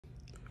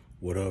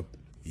What up,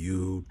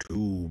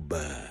 YouTube?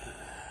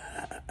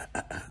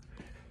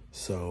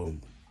 So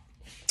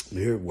I'm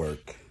here at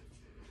work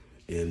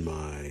at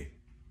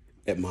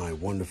my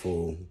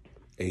wonderful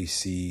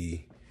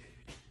AC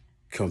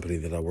company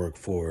that I work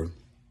for,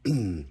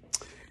 and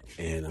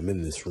I'm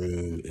in this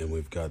room, and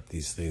we've got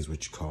these things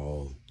which you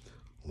call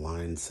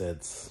line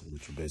sets,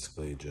 which are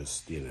basically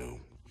just line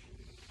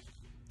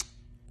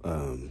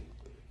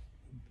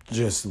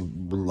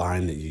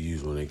that you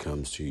use when it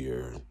comes to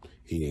your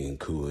heating and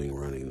cooling,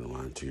 running the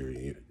line to your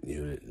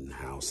unit and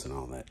house and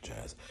all that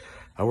jazz.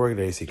 I work at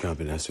an AC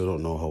company. I still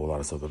don't know a whole lot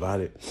of stuff about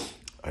it.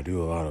 I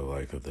do a lot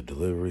of the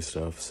delivery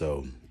stuff.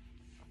 So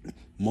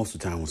most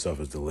of the time when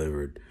stuff is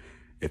delivered,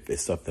 if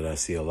it's stuff that I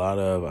see a lot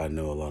of, I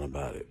know a lot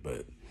about it.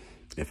 But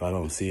if I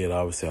don't see it,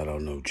 obviously I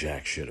don't know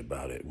jack shit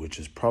about it, which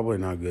is probably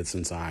not good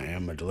since I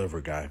am a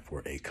delivery guy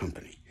for a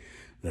company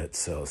that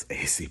sells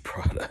AC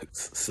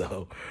products.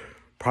 So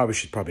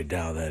should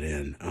dial that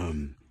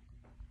in.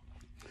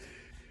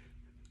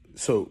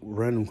 So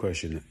random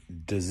question.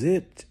 Do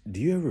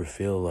you ever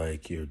feel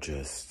like you're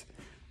just,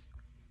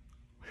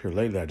 here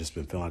lately I've just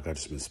been feeling like I've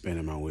just been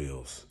spinning my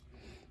wheels.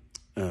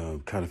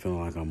 Kind of feeling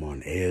like I'm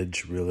on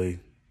edge, really,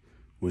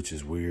 which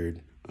is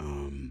weird.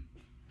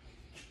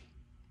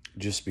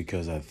 Just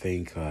because I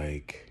think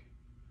I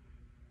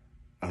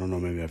don't know,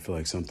 maybe I feel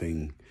like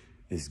something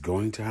is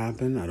going to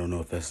happen. I don't know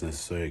if that's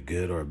necessarily a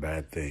good or a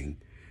bad thing,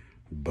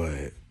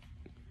 but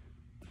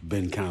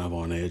been kind of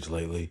on edge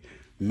lately.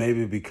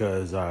 Maybe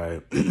because I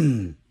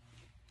am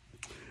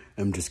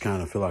just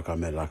kind of feel like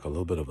I'm at a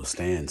little bit of a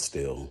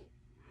standstill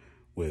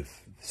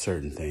with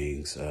certain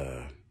things.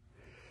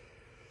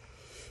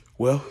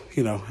 Well,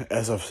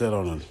 as I've said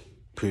on a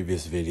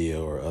previous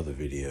video or other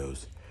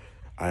videos,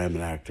 I am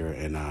an actor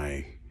and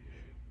I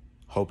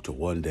hope to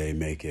one day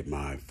make it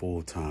my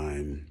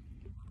full-time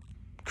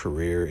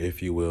career,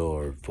 if you will,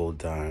 or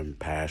full-time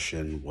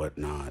passion,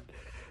 whatnot,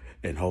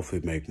 and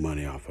hopefully make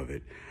money off of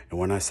it. And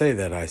when I say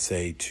that, I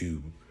say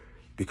to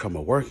become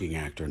a working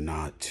actor,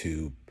 not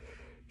to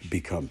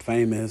become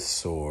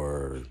famous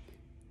or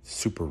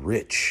super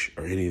rich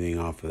or anything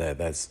off of that.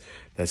 That's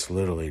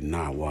literally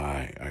not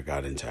why I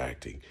got into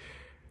acting.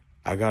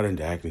 I got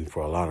into acting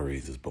for a lot of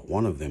reasons, but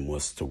one of them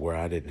was to where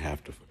I didn't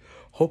have to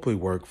hopefully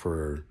work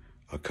for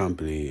a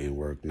company and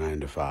work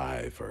 9 to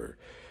 5 or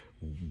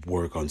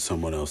work on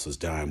someone else's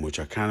dime, which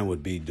I kind of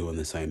would be doing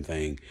the same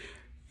thing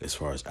as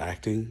far as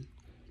acting,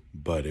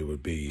 but it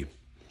would be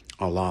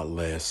a lot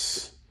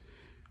less,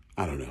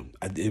 I don't know.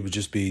 It would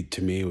just be,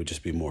 to me, it would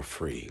just be more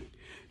free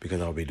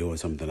because I'll be doing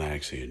something I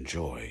actually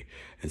enjoy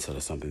instead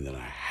of something that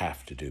I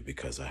have to do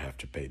because I have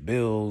to pay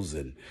bills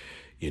and,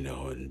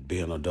 and be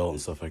an adult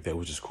and stuff like that,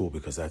 which is cool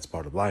because that's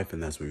part of life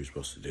and that's what you're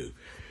supposed to do.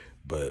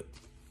 But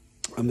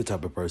I'm the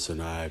type of person,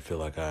 I feel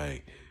like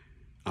I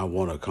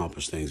want to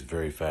accomplish things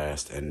very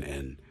fast,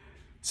 and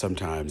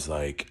sometimes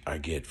I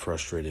get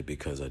frustrated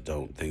because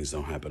things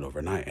don't happen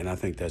overnight. And I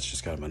think that's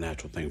just kind of a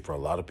natural thing for a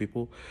lot of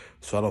people.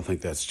 So I don't think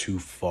that's too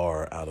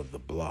far out of the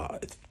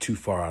too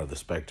far out of the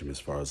spectrum as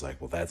far as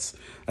that's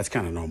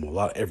kind of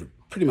normal.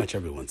 Pretty much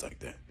everyone's like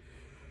that.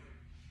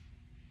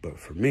 But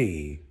for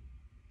me,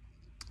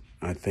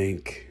 I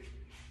think,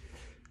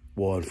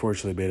 well,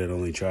 unfortunately being an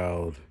only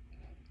child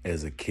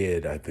as a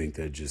kid, I think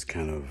that just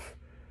kind of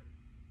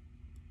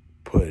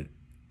put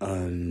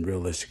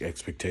unrealistic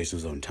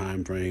expectations on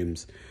time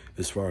frames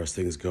as far as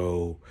things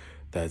go.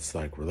 That's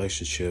like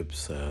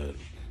relationships,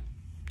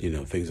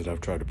 things that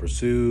I've tried to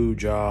pursue,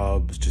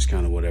 jobs, just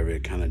kind of whatever.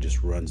 It kind of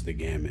just runs the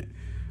gamut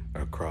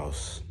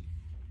across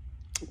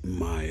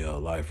my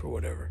life or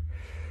whatever.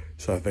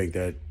 So I think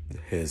that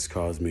has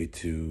caused me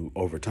to,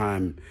 over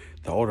time,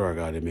 the older I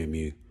got, it made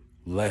me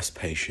less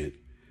patient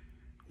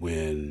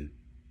when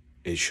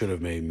it should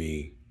have made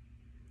me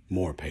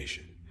more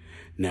patient.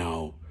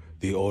 Now,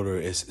 the older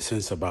is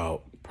since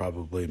about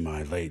probably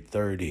my late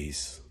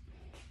 30s,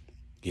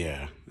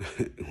 yeah,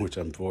 which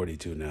I'm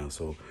 42 now.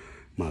 So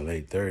my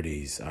late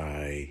 30s,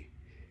 I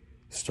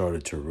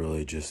started to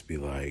really just be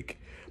my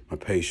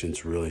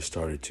patience really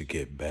started to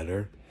get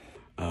better.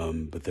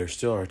 But there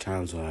still are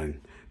times when I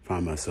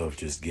find myself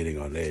just getting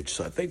on edge.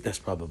 So I think that's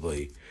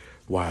probably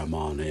why I'm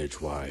on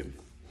edge. Why?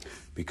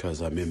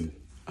 Because I'm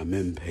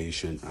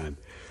impatient.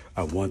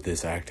 I want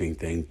this acting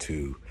thing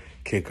to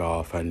kick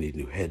off. I need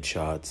new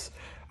headshots.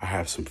 I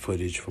have some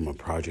footage from a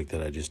project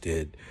that I just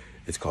did.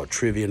 It's called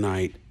Trivia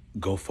Night.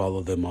 Go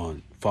follow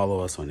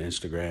us on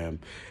Instagram.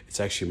 It's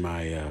actually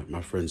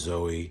my friend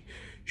Zoe.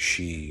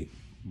 She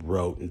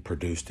wrote and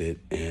produced it,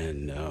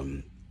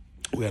 and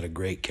we had a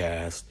great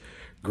cast,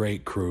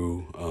 great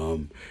crew,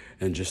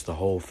 and just the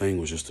whole thing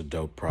was just a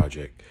dope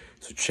project.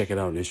 So check it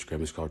out on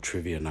Instagram. It's called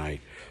Trivia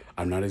Night.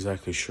 I'm not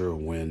exactly sure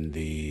when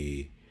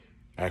the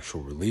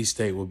actual release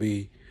date will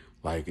be,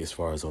 as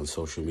far as on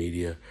social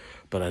media,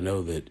 but I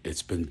know that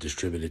it's been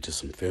distributed to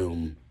some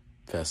film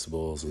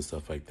festivals and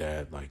stuff like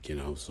that,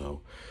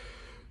 so,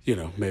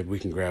 maybe we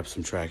can grab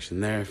some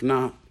traction there. If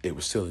not, it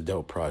was still a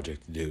dope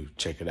project to do.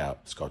 Check it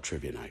out. It's called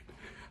Trivia Night.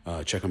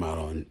 Check them out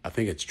I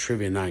think it's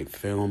Trivia Night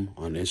Film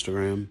on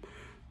Instagram.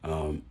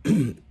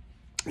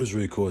 It was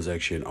really cool. It's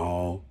actually an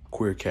all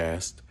queer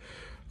cast,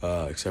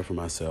 except for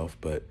myself,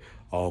 but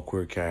all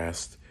queer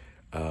cast,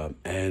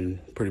 and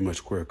pretty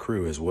much queer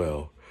crew as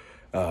well.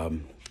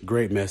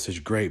 Great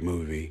message, great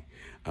movie.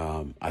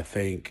 I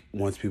think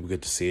once people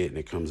get to see it and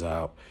it comes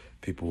out,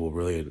 people will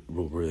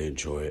really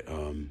enjoy it.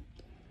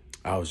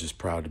 I was just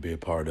proud to be a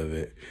part of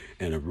it,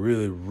 and a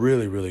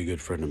really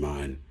good friend of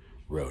mine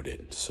wrote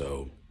it.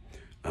 So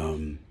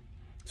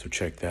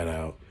check that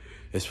out.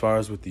 As far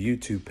as with the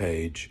YouTube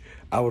page,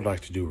 I would like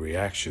to do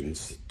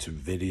reactions to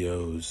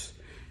videos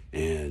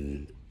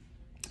and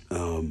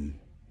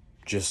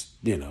just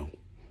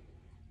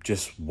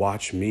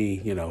watch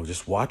me,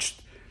 just watch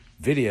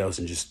videos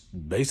and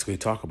just basically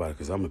talk about it,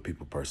 because I'm a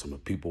people person. I'm a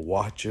people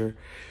watcher.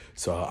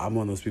 So I'm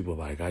one of those people,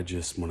 like,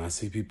 when I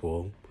see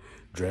people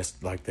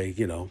dressed like they,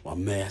 a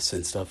mess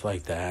and stuff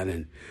like that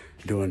and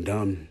doing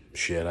dumb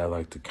shit, I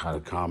like to kind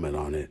of comment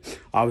on it.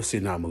 Obviously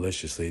not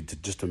maliciously,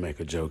 just to make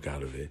a joke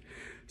out of it.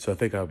 So I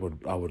think I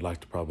would like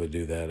to probably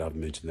do that. I've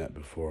mentioned that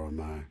before on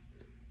my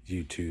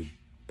YouTube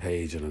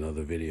page in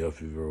another video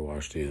if you've ever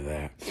watched any of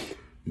that.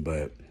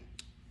 But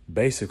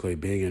basically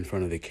being in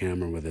front of the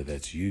camera, whether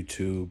that's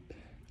YouTube,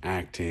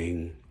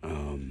 acting,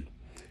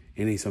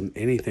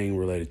 anything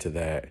related to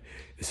that,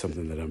 is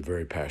something that I'm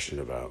very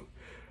passionate about.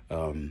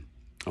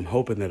 I'm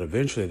hoping that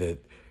eventually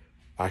that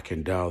I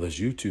can dial this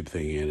YouTube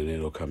thing in and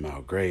it'll come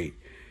out great,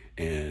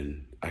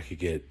 and I could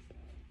get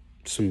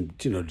some,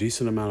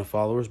 decent amount of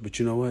followers. But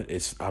you know what?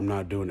 I'm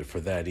not doing it for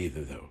that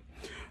either, though.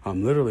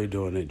 I'm literally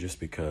doing it just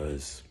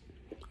because,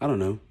 I don't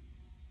know,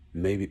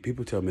 maybe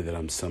people tell me that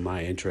I'm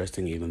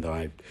semi-interesting, even though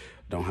I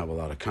don't have a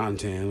lot of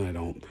content. I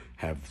don't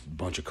have a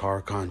bunch of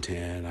car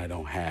content. I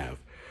don't have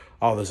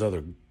all this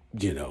other,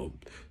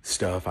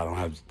 stuff. I don't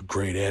have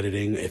great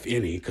editing, if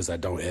any, because I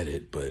don't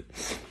edit. But,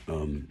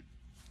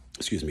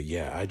 excuse me.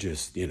 Yeah, I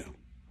just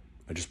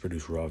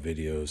produce raw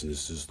videos, and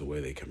this is the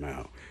way they come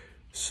out.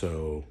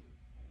 So,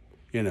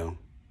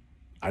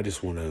 I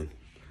just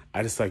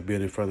like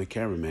being in front of the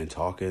camera, man,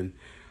 talking.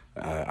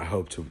 I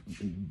hope to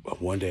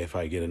one day, if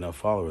I get enough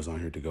followers on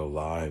here, to go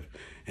live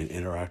and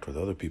interact with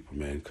other people,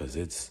 man,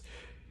 because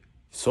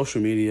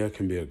social media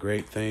can be a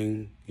great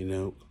thing.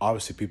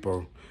 Obviously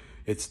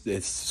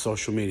it's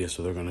social media,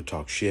 so they're going to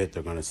talk shit.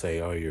 They're going to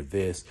say, oh, you're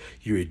this,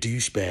 you're a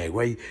douchebag.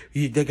 Why,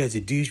 that guy's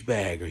a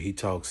douchebag, or he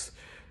talks,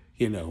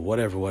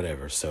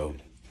 whatever. So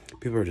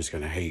people are just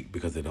going to hate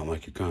because they don't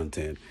like your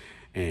content.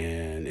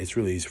 And it's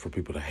really easy for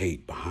people to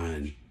hate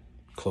behind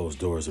closed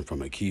doors and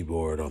from a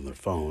keyboard on their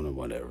phone or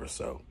whatever.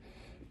 So,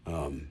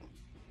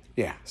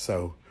 yeah.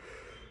 So,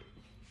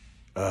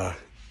 I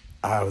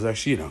was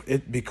actually,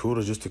 it'd be cool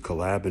to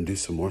collab and do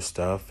some more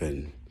stuff.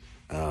 And,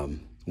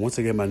 once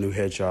I get my new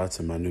headshots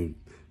and my new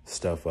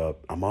stuff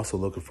up, I'm also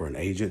looking for an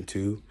agent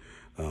too.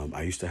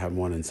 I used to have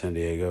one in San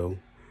Diego,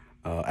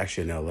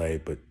 actually in LA,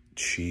 but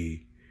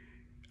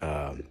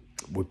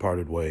we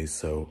parted ways.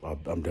 So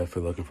I'm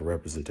definitely looking for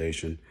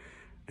representation.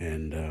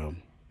 And,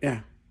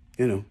 yeah,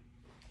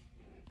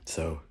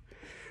 so,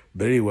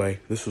 but anyway,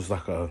 this was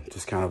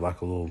just kind of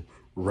like a little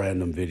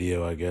random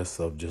video, I guess,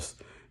 of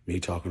just me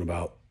talking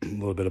about a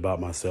little bit about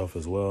myself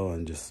as well,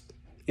 and just,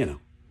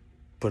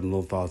 putting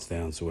little thoughts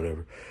down, so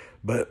whatever.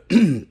 But,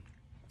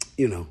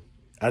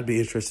 I'd be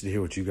interested to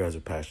hear what you guys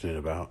are passionate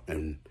about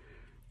and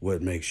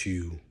what makes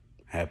you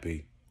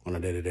happy on a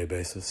day-to-day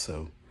basis.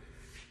 So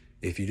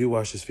if you do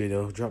watch this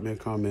video, drop me a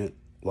comment,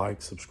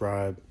 like,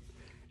 subscribe,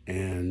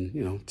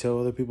 and, tell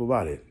other people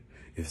about it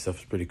if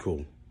stuff's pretty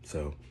cool.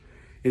 So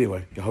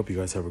anyway, I hope you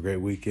guys have a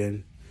great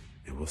weekend,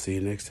 and we'll see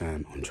you next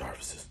time on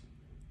Jarvis's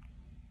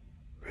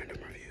Random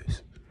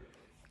Reviews.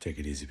 Take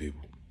it easy,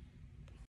 people.